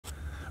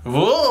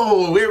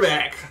Whoa, we're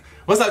back.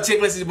 What's up,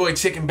 Chick? This is your boy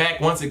Chicken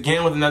back once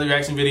again with another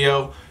reaction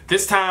video.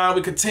 This time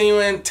we're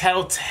continuing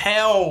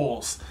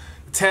TattleTales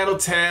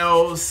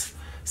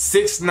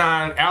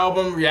 6IX9INE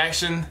album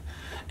reaction.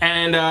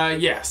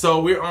 And yeah, so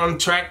we're on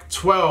track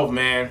 12,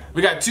 man.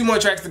 We got 2 more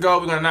tracks to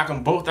go. We're gonna knock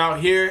them both out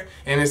here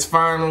in this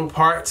final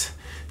part.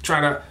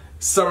 Try to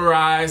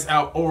summarize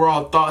our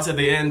overall thoughts at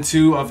the end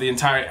too of the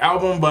entire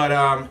album. But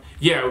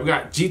yeah, we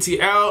got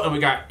GTL and we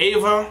got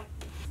AVA.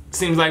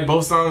 Seems like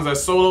both songs are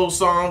solo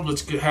songs,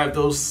 which could have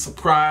those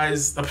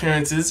surprise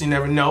appearances. You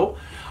never know.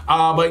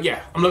 But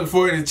yeah, I'm looking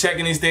forward to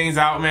checking these things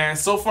out, man.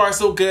 So far,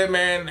 so good,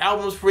 man. The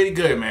album's pretty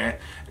good, man.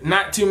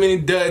 Not too many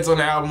duds on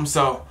the album,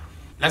 so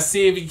let's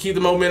see if we can keep the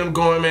momentum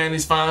going, man.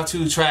 These final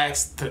 2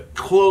 tracks to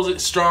close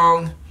it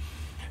strong.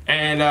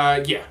 And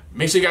yeah,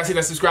 make sure you guys hit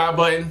that subscribe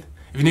button.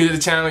 If you're new to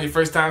the channel, your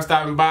first time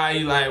stopping by,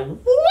 you're like,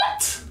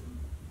 what?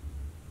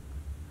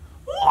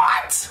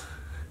 What?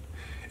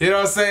 You know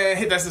what I'm saying?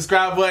 Hit that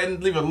subscribe button,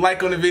 leave a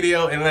like on the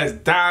video, and let's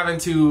dive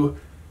into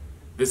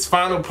this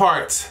final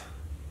part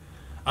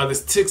of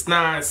this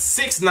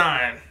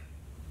 6IX9INE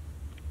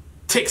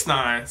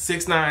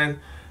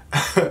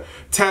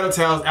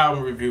TattleTales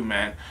album review,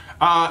 man.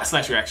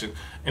 Slash reaction.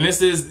 And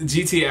this is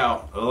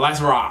GTL. Let's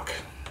rock.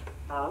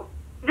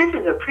 This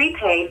is a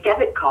prepaid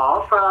debit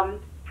call from...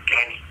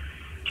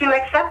 To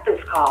accept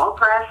this call,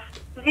 press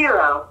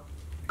 0.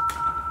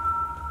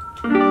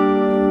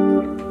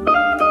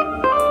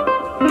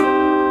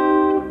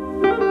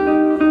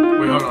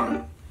 Hold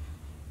on.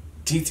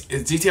 Is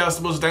GTL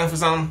supposed to stand for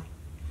something?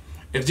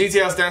 If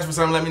GTL stands for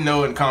something, let me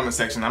know in the comment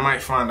section. I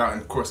might find out in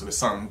the course of the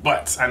song.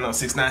 But I know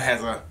 6IX9INE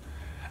has a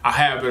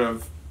habit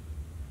of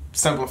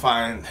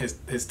simplifying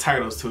his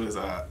titles to his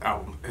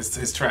album,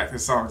 his track,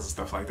 his songs and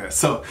stuff like that.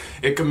 So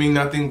it could mean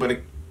nothing, but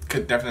it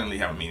could definitely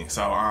have a meaning.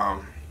 So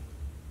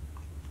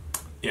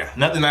yeah,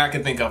 nothing that I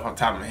can think of off the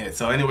top of my head.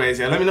 So anyways,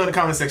 yeah, let me know in the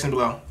comment section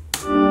below.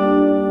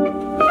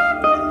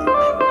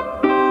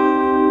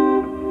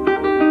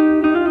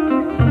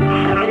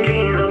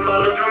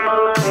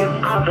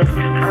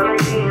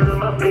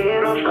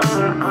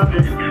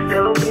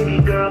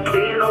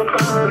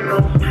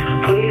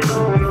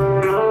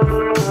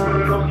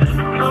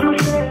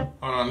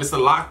 Hold on, this is a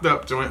locked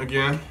up joint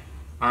again.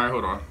 Alright,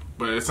 hold on.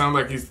 But it sounds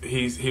like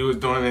he was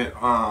doing it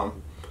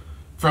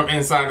from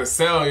inside the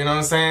cell, you know what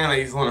I'm saying? Like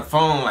he's on the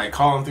phone, like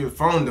calling through the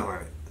phone doing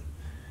it.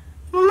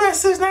 Man,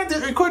 6IX9INE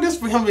did record this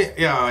from him.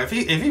 Yo, if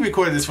he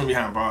recorded this from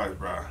behind bars,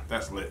 bro,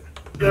 that's lit.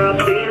 Girl,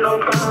 please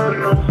don't cry,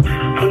 no.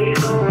 Please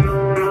don't,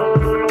 no.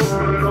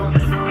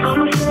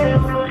 I'ma say,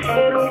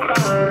 don't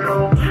cry,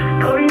 no.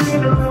 Don't you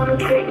even wanna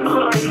take my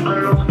life, I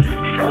know.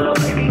 Shut up,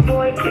 baby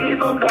boy, please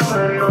don't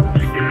die, no.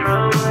 And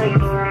I'm like,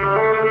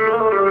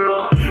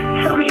 no.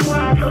 Tell me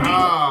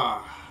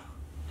why,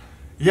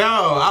 yo,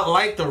 I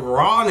like the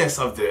rawness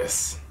of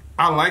this.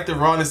 I like the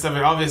rawness of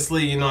it.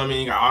 Obviously, you know what I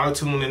mean, you got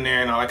auto-tune in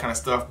there and all that kind of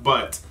stuff,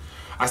 but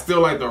I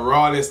still like the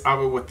rawness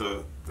of it with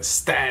the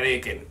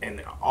static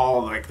and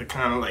all like the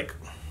kind of like,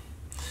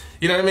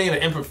 you know what I mean,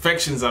 the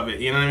imperfections of it,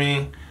 you know what I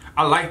mean?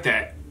 I like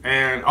that.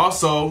 And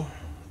also,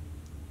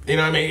 you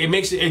know what I mean,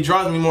 it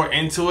draws me more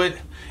into it.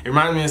 It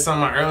reminds me of some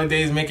of my early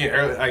days making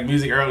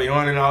music early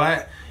on and all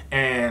that,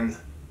 and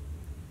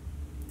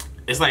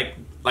it's like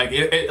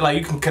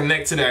you can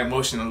connect to that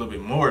emotion a little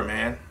bit more,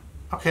 man.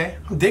 Okay,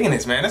 I'm digging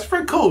this, man. That's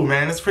pretty cool,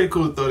 man. That's pretty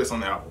cool to throw this on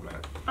the album, man.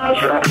 My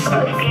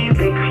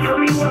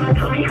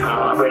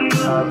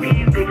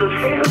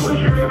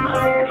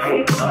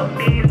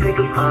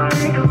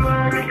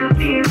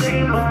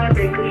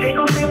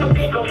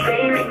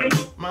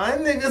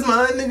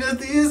niggas,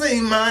 these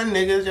ain't my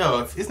niggas.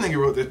 Yo, if this nigga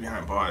wrote this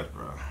behind bars,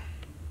 bro.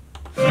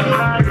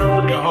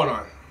 Yo, hold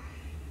on.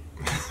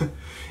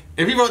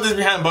 If he wrote this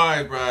behind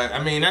bars, bro,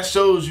 I mean, that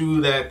shows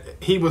you that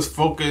he was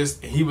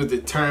focused, he was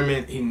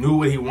determined, he knew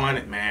what he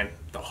wanted, man,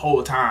 the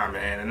whole time,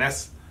 man. And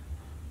that's,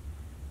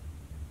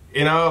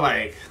 you know,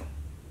 like,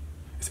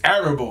 it's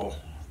admirable.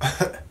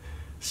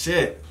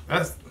 Shit,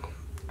 that's,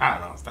 I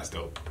don't know, that's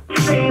dope.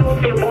 Say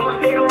what they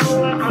want, they don't know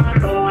what I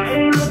know. I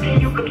ain't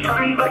nothing you can tell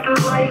me about the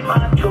life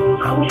I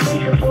chose. I was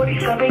facing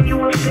 47, you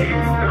were sitting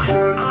at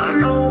home. I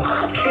know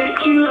I can't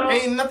keep up.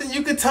 Ain't nothing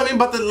you can tell me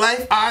about the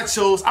life I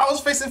chose. I was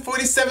facing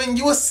 47,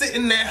 you were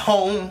sitting at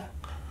home.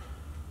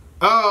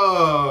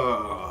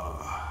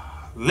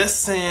 Oh,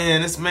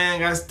 listen, this man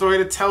got a story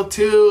to tell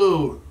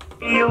too.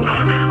 You,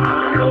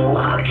 I know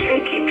I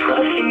can't keep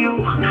trusting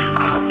you.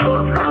 I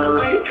put my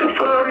life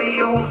before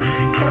you.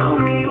 Tell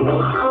me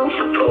what I'm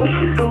supposed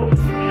to do.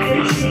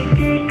 This shit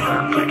get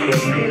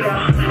complicated. I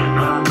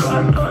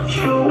thought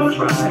you was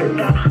right or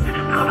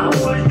die. I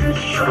was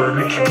just trying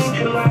to change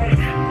your life,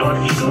 but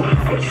you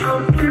had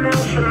something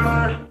else in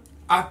mind.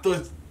 I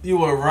thought you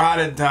were ride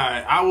or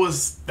die. I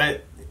was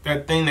that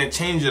thing that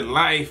changed your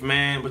life,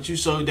 man. But you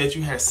showed that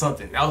you had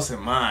something else in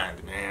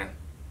mind, man.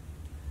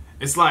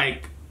 It's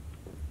like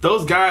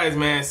those guys,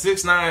 man,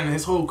 6IX9INE and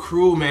his whole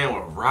crew, man,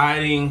 were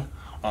riding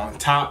on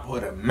top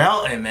of the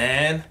mountain,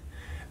 man.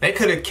 They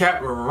could have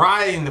kept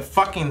riding the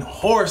fucking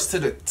horse to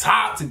the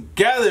top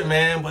together,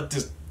 man, but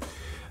just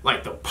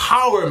like the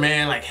power,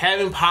 man, like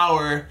having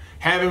power,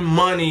 having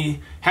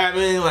money,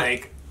 having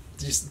like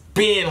just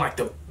being like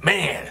the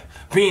man,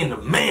 being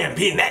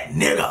that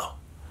nigga.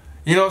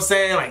 You know what I'm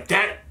saying? Like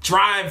that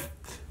drive,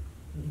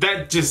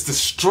 that just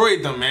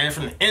destroyed them, man,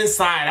 from the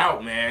inside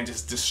out, man.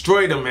 Just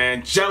destroyed them,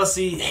 man.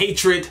 Jealousy,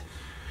 hatred,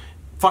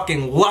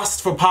 fucking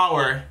lust for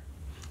power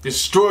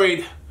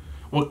destroyed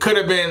what could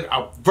have been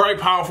a very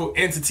powerful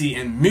entity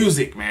in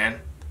music, man.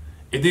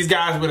 If these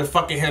guys would have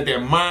fucking had their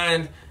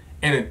mind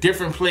in a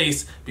different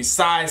place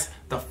besides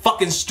the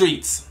fucking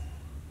streets,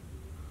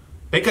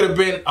 they could have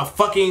been a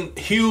fucking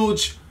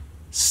huge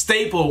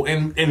staple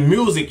in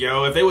music,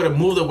 yo. If they would have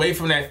moved away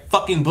from that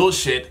fucking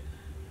bullshit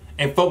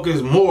and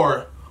focused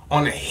more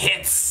on the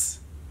hits.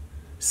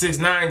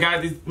 6ix9ine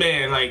got this,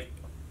 man, like,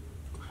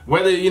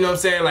 whether, you know what I'm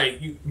saying,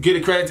 like, you give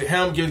the credit to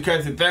him, give the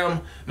credit to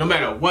them, no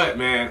matter what,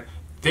 man,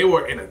 they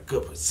were in a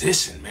good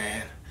position,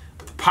 man.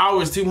 But the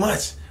power is too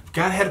much. We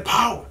gotta have the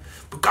power.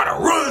 We gotta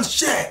run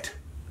shit.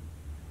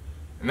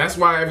 And that's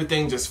why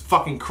everything just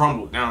fucking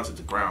crumbled down to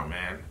the ground,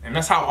 man. And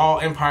that's how all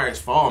empires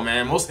fall,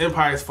 man. Most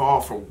empires fall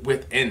from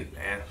within,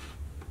 man.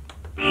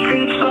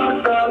 Streets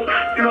fucked up,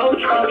 no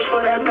trust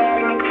for that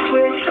bag, nigga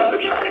switch up,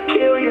 try to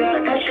kill ya.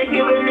 That shit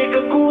give a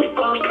nigga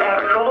goosebumps,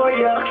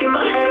 paranoia. Keep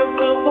my head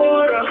above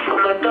water for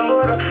my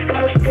daughter.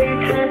 Gotta stay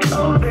 10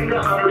 toes,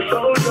 nigga, I'm a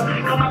soldier.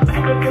 Got my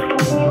back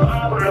against the wall, I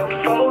will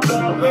never fold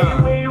up.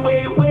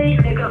 Wait,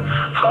 nigga,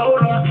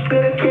 hold up.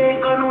 Spit a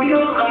king on New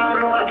York, I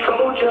know I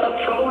told ya.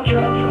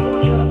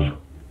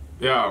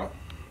 Yo,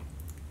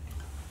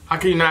 how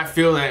can you not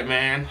feel that,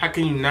 man? How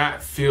can you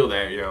not feel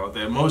that, yo?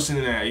 The emotion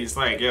in that, he's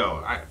like,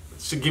 yo, I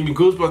should give me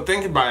goosebumps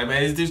thinking about it,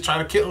 man. These dudes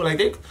trying to kill me. Like,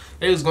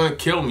 they was gonna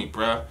kill me,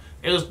 bruh.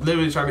 They was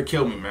literally trying to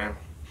kill me, man.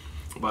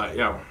 But,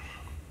 yo,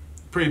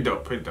 pretty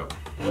dope, pretty dope.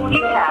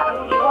 You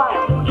have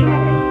 1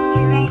 minute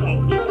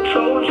remaining.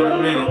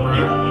 1 minute,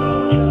 bruh.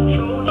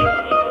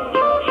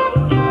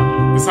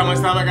 This how much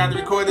time I got to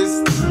record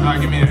this?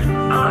 Alright, give me that.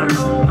 I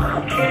know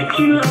I can't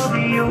keep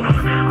loving you.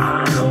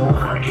 I know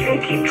I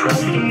can't keep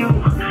trusting you.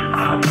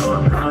 I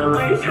put my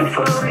life in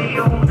front of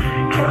you.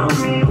 Tell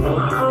me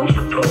what I'm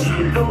supposed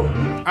to do.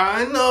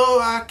 I know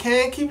I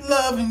can't keep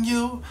loving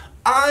you.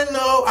 I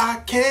know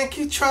I can't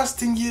keep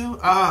trusting you.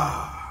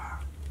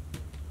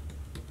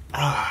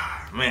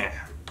 Man.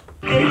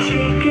 This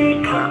shit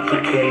get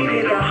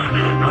complicated.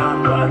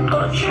 I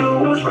thought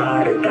you was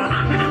right or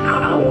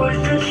die. I was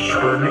just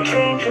trying to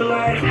change your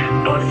life,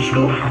 but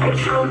you had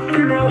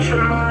something else in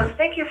mind.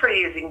 Thank you for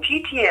using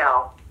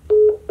GTL.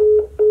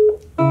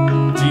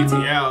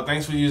 GTL,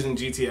 thanks for using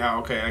GTL.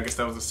 Okay, I guess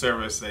that was the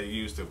service they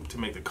used to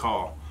make the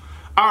call.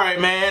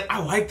 Alright, man, I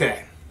like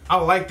that. I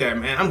like that,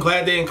 man. I'm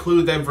glad they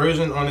included that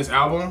version on this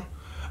album.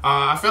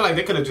 I feel like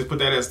they could have just put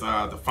that as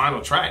the final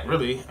track,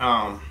 really,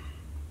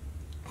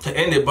 to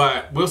end it,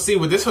 but we'll see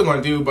what this one's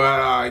gonna do.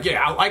 But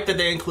yeah, I like that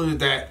they included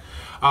that.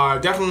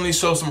 Definitely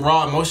show some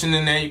raw emotion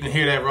in there. You can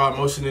hear that raw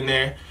emotion in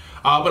there.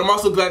 But I'm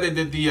also glad they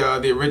did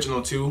the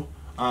original too.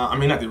 I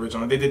mean, not the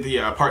original. They did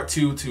the part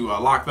 2 to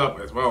Locked Up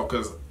as well,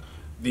 because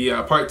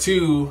the part 2,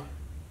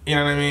 you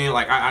know what I mean?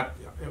 Like I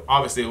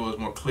obviously it was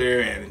more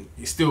clear, and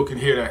you still can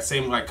hear that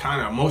same like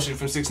kind of emotion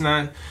from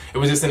 6ix9ine. It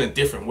was just in a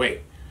different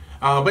way.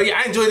 But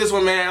yeah, I enjoyed this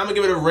one, man. I'm gonna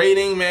give it a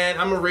rating, man.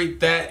 I'm gonna rate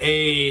that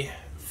a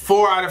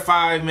 4 out of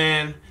 5,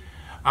 man.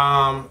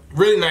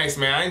 Really nice,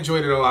 man. I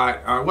enjoyed it a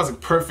lot. It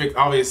wasn't perfect,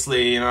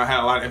 obviously. You know, I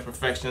had a lot of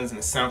imperfections in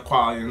the sound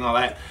quality and all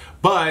that.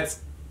 But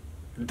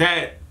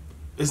that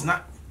is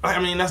not. I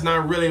mean, that's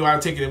not really why I'm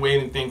taking away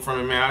anything from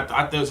it, man.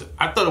 I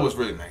thought it was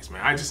really nice,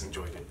 man. I just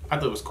enjoyed it. I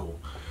thought it was cool.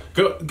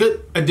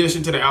 Good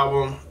addition to the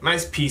album.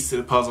 Nice piece to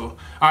the puzzle.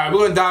 All right, we're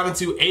gonna dive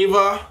into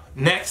AVA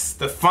next.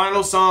 The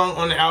final song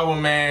on the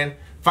album, man.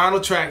 Final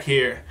track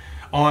here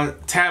on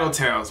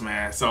TattleTales,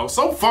 man. So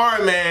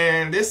far,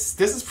 man, this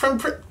is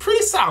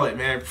pretty solid,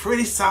 man.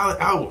 Pretty solid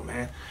album,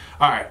 man.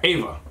 All right,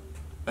 AVA,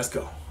 let's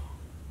go.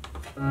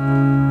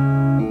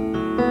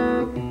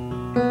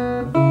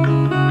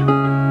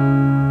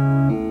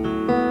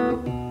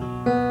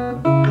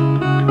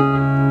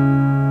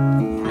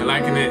 You're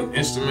liking it,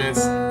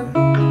 instruments.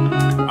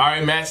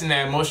 Already matching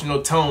that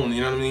emotional tone, you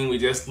know what I mean? We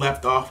just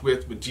left off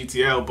with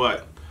GTL,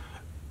 but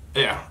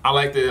yeah, I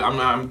like the.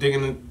 I'm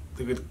digging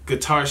the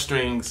guitar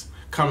strings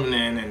coming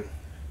in, and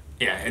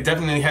yeah, it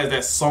definitely has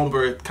that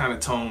somber kind of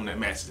tone that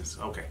matches.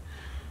 Okay,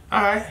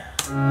 all right.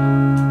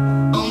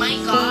 Oh my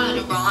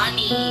God,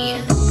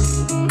 Ronnie.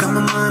 Got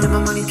my mind and my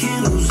money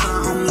can't lose, I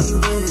only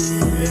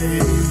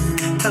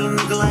win. Tell a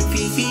nigga like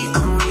Fifi, I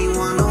don't really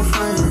want no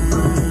friend.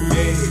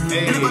 Hey.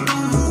 And if I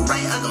don't move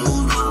right, I can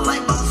lose my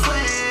life, I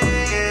swear.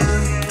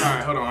 All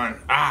right, hold on.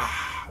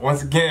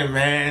 Once again,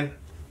 man,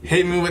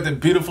 hit me with the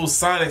beautiful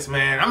sonics,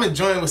 man. I'm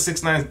enjoying what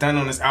 6ix9ine's done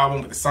on this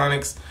album with the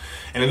sonics.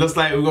 And it looks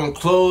like we're gonna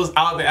close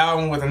out the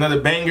album with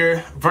another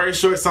banger. Very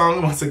short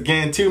song, once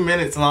again, 2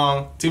 minutes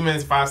long, 2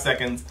 minutes 5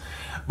 seconds.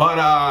 But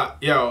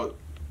yo,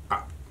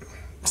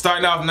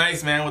 starting off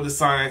nice, man, with the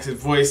sonics. His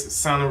voice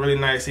sounding really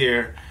nice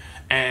here,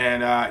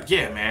 and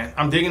yeah, man,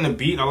 I'm digging the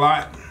beat a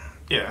lot.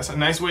 Yeah, it's a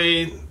nice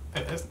way.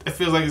 It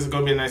feels like it's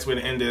gonna be a nice way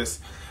to end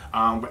this.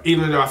 But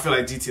even though I feel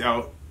like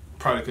GTL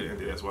probably could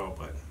end it as well,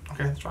 but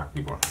okay, let's try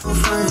keep on.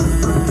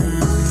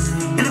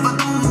 And if I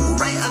don't move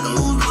right, I can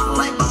lose my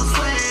life, I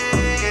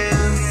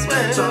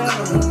swear. So I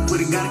gotta move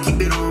with it, gotta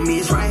keep it on me,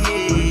 it's right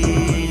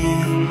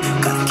here.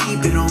 Gotta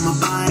keep it on my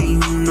body,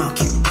 you know,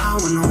 keep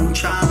bowing on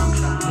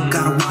child.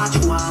 Gotta watch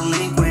who I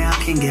link where I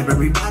can get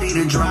everybody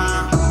to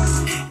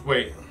drive.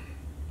 Wait,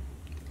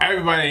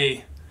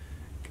 everybody,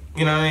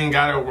 you know what I mean,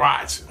 gotta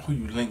watch who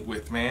you link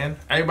with, man.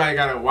 Everybody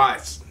gotta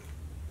watch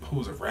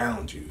who's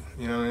around you,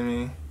 you know what I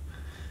mean?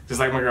 Just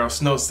like my girl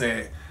Snow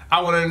said,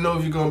 I want to know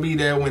if you're gonna be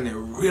there when it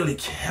really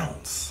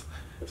counts.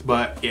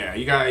 But yeah,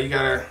 you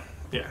gotta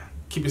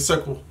keep your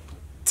circle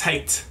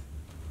tight.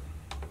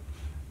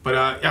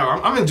 But yo,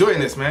 I'm enjoying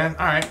this, man.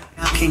 All right.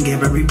 I can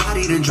get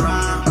everybody to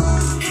drive.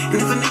 And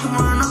if a nigga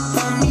run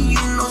up on me,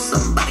 you know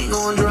somebody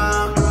gon'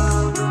 drive.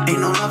 Ain't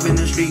no love in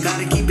the street,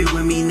 gotta keep it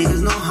with me.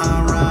 Niggas know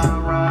how I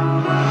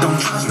ride. Don't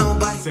trust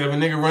nobody. Say if a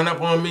nigga run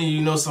up on me,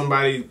 you know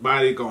somebody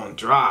gonna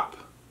drop.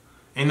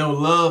 Ain't no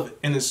love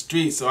in the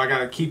street, so I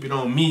gotta keep it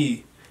on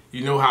me.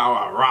 You know how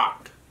I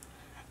rock.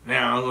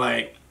 Now,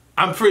 like,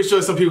 I'm pretty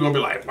sure some people gonna be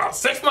like, well,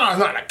 6IX9INE is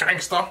not a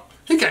gangster.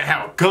 He can't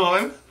have a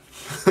gun.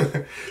 You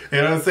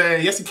know what I'm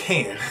saying? Yes, he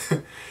can.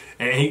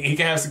 And he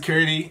can have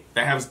security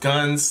that has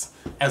guns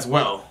as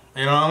well.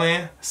 You know what I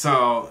mean?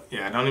 So,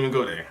 yeah, don't even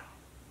go there.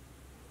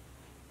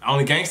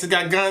 Only gangsters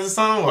got guns or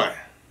something? What?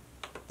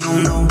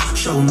 No,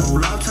 show no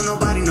love to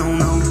nobody, no.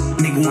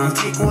 Nigga wanna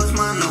take what's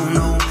mine,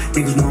 no.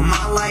 Niggas want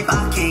my life,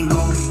 I can't go.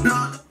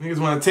 No. Niggas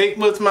wanna take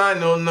what's mine,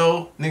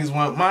 no. Niggas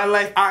want my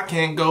life, I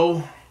can't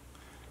go.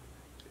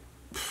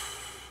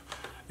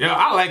 Yo,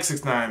 I like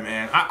 6IX9INE,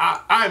 man.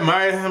 I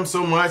admire him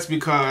so much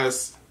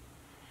because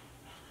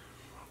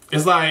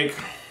it's like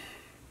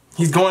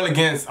he's going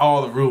against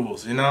all the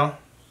rules, you know?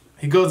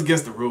 He goes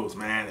against the rules,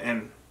 man.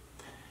 And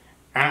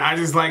I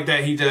just like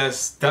that he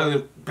just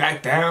doesn't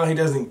back down. He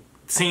doesn't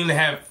seem to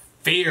have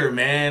fear,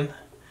 man.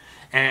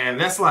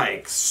 And that's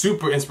like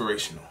super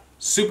inspirational.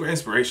 Super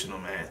inspirational,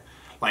 man.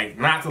 Like,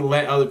 not to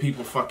let other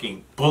people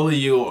fucking bully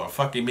you or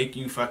fucking make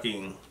you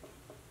fucking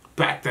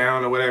back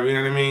down or whatever, you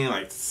know what I mean?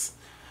 Like,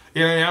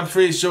 you know what I mean? I'm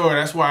pretty sure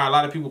that's why a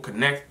lot of people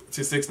connect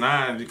to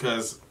 6IX9INE,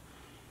 because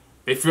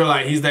they feel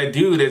like he's that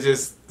dude that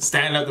just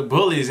stand up to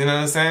bullies, you know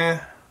what I'm saying?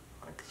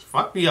 Like,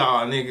 fuck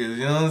y'all niggas,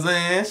 you know what I'm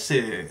saying?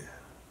 Shit.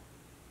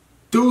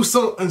 Do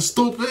something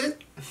stupid.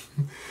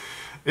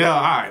 Yeah,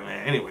 alright,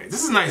 man. Anyway,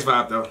 this is a nice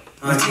vibe, though.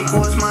 I take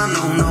what's mine,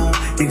 no.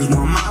 Niggas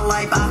want my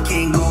life, I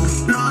can't go.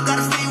 No, I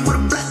gotta stay with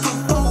a black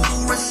football.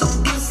 Rest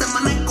on bliss and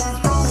my neck gon'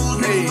 froze.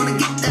 Niggas wanna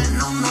get that,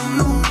 no.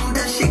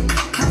 That shit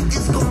clack,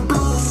 it's gon'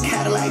 blow.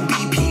 Cadillac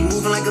BP,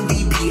 moving like a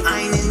VP.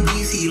 I ain't in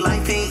DC,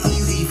 life ain't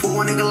easy.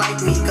 For a nigga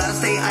like me, gotta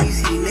stay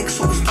icy. Niggas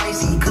so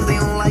spicy, cause they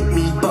don't like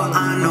me. But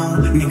I know,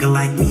 nigga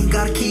like me,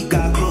 gotta keep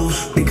God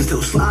close. Niggas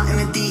still sliding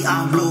in the D,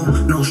 I blow.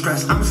 No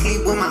stress, I'ma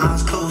sleep with my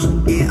eyes closed.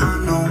 Yeah, I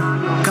know.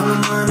 Got my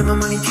mind and my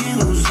money can't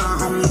lose,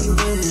 I only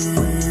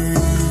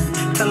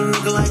win. Tell a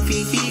nigga like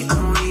Fifi, I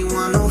don't really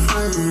want no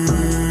friends.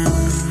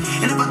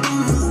 And if I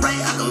don't move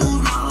right, I can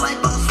lose my life,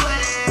 I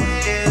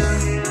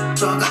swear.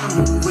 So I gotta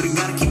move with it,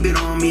 gotta keep it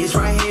on me, it's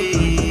right here.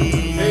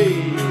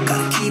 Hey.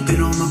 Gotta keep it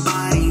on my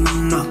body, you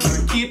know.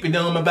 Keep it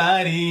on my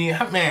body.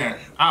 Man,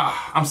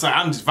 I'm sorry,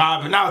 I'm just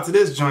vibing out to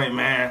this joint,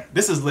 man.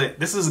 This is lit.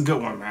 This is a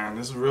good one, man.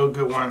 This is a real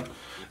good one.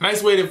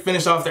 Nice way to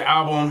finish off the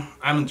album.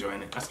 I'm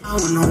enjoying it. That's good. I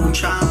want no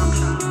child.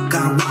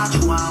 Gotta watch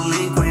who I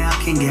link where I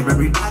can get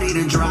everybody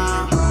to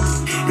drive.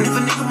 And if a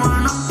nigga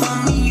run up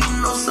on me, you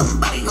know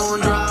somebody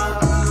gon'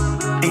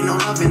 drive. Ain't no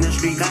love in the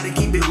street, gotta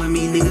keep it with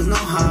me. Niggas know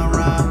how I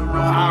ride.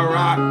 How I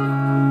rock.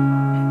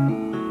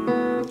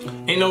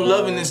 Ain't no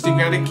love in this street,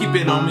 gotta keep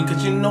it on me,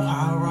 cause you know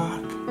how I rock.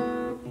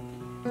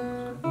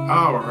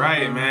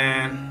 Alright,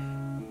 man.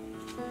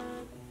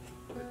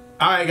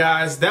 Alright,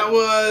 guys, that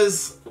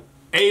was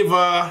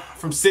AVA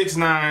from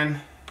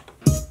 6IX9INE.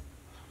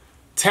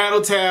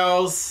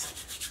 TattleTales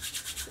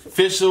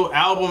official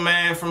album,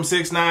 man, from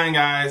 6IX9INE,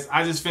 guys.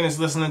 I just finished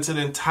listening to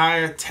the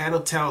entire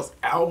TattleTales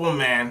album,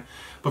 man.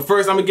 But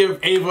first, I'm gonna give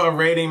AVA a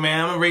rating,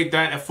 man. I'm gonna rate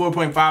that at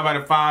 4.5 out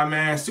of 5,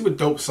 man. Super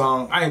dope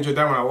song. I enjoyed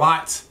that one a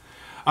lot.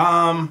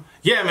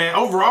 Yeah, man,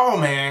 overall,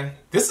 man,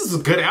 this is a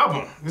good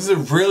album. This is a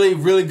really,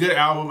 really good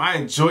album. I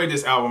enjoyed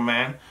this album,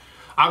 man.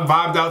 I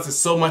vibed out to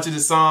so much of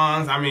the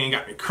songs. I mean, it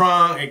got me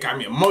crunk, it got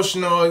me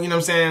emotional, you know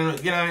what I'm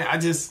saying? You know, I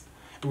just,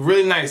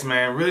 really nice,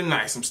 man, really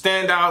nice. Some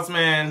standouts,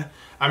 man.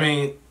 I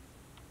mean,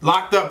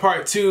 Locked Up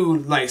Part 2,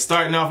 like,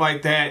 starting off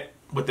like that,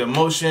 with the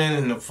emotion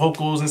and the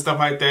vocals and stuff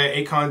like that.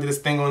 Akon did his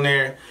thing on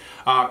there.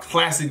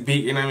 Classic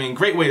beat, you know what I mean?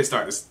 Great way to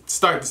start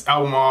this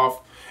album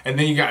off. And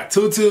then you got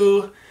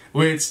Tutu,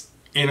 which,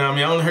 you know what I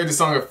mean, I only heard the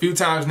song a few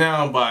times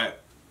now,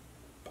 but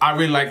I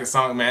really like the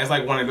song, man. It's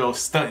like one of those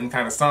stunting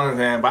kind of songs,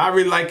 man. But I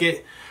really like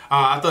it.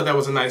 I thought that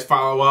was a nice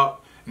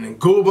follow-up. And then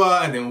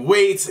Gooba, and then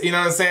Wait, you know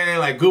what I'm saying?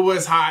 Like, Gooba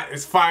is hot,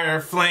 it's fire,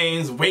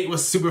 flames. Wait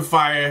was super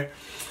fire.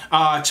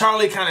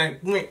 Charlie kind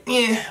of went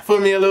for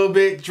me a little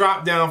bit,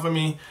 dropped down for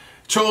me.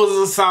 Trolls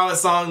is a solid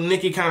song.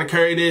 Nicki kind of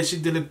carried it. She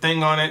did a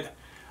thing on it.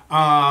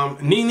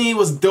 NineINE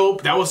was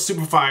dope. That was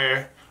super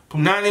fire.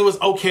 Punani was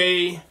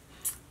okay.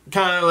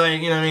 Kind of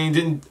like, you know what I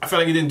mean, I felt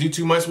like it didn't do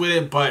too much with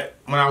it, but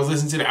when I was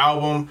listening to the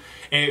album,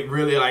 it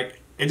really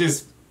like, it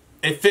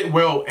fit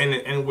well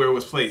in where it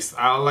was placed.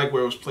 I like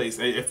where it was placed.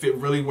 It fit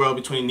really well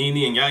between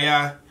NineINE and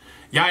Yaya.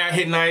 Yaya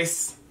hit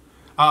nice.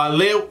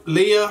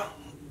 Leah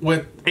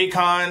with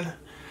Akon.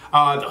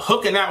 The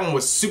hook in that one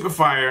was super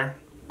fire.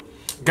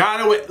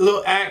 Got It with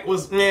Lil Act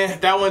was meh.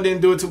 That one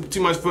didn't do it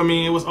too much for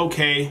me. It was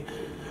okay.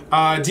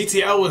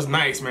 GTL was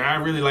nice, man. I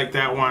really liked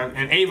that one.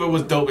 And AVA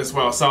was dope as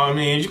well. So, I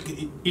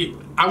mean,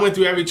 I went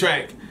through every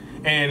track.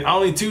 And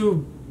only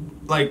two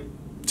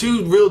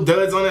real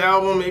duds on the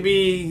album.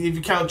 Maybe if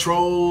you count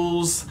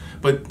Trolls.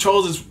 But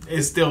Trolls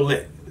is still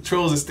lit.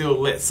 Trolls is still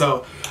lit.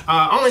 So,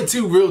 only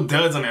two real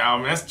duds on the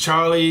album. That's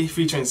Charlie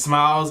featuring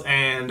Smiles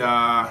and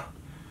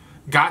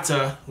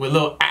Gotta with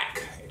Lil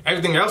Act.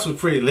 Everything else was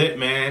pretty lit,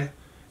 man.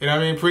 You know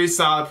what I mean? Pretty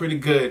solid, pretty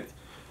good.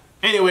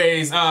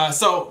 Anyways,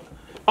 so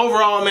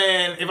overall,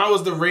 man, if I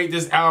was to rate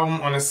this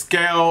album on a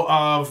scale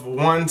of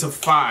 1 to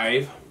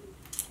 5,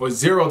 or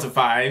 0 to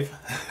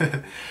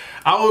 5,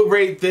 I would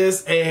rate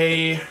this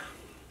a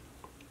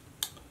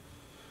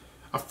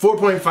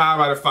 4.5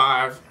 out of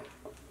 5.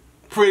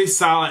 Pretty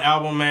solid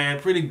album, man.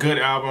 Pretty good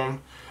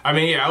album. I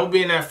mean, yeah, I would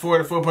be in that 4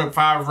 to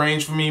 4.5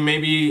 range for me.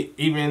 Maybe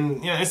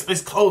even, you know,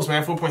 it's close,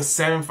 man.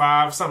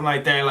 4.75, something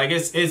like that. Like,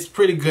 it's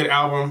pretty good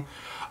album.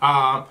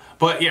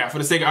 But yeah, for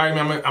the sake of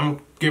argument, I'm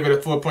gonna give it a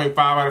 4.5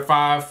 out of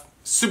 5.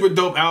 Super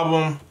dope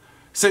album.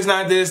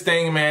 6IX9 did his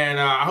thing, man.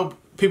 I hope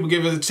people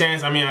give it a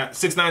chance. I mean,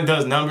 6IX9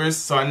 does numbers,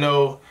 so I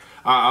know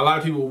a lot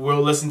of people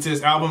will listen to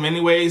this album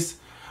anyways.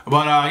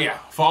 But yeah,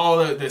 for all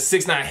the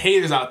 6IX9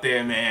 haters out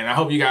there, man, I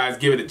hope you guys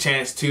give it a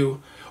chance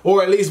too.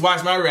 Or at least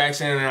watch my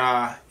reaction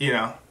and, you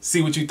know,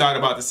 see what you thought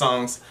about the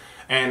songs.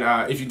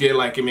 And if you did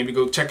like it, maybe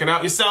go check it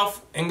out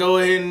yourself and go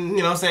ahead and, you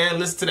know what I'm saying,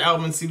 listen to the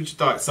album and see what you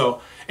thought.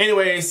 So,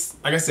 anyways,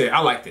 like I said, I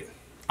liked it.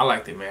 I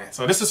liked it, man.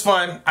 So this was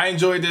fun. I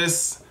enjoyed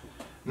this.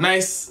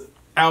 Nice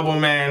album,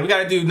 man. We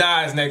gotta do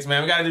Nas next,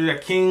 man. We gotta do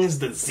that King's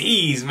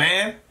Disease,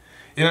 man.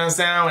 You know what I'm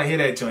saying? I wanna hear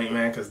that joint,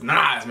 man, because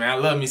Nas, man. I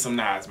love me some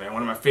Nas, man.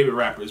 One of my favorite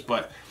rappers.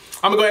 But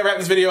I'm gonna go ahead and wrap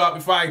this video up.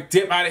 Before I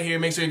dip out of here,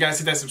 make sure you guys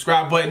hit that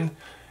subscribe button.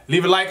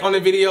 Leave a like on the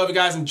video if you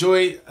guys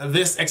enjoyed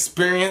this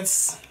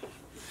experience.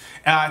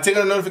 Take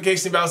on the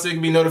notification bell so you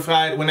can be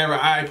notified whenever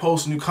I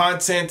post new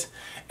content.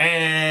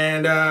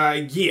 And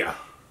yeah,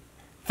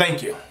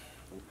 thank you.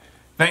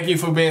 Thank you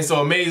for being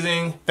so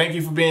amazing. Thank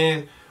you for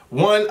being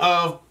one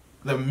of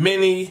the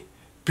many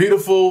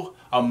beautiful,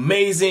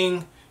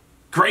 amazing,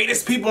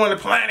 greatest people on the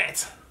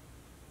planet.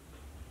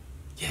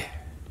 Yeah,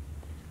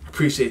 I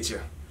appreciate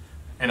you.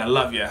 And I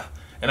love you.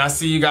 And I'll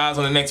see you guys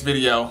on the next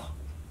video.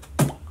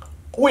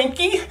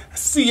 Winky,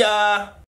 see ya.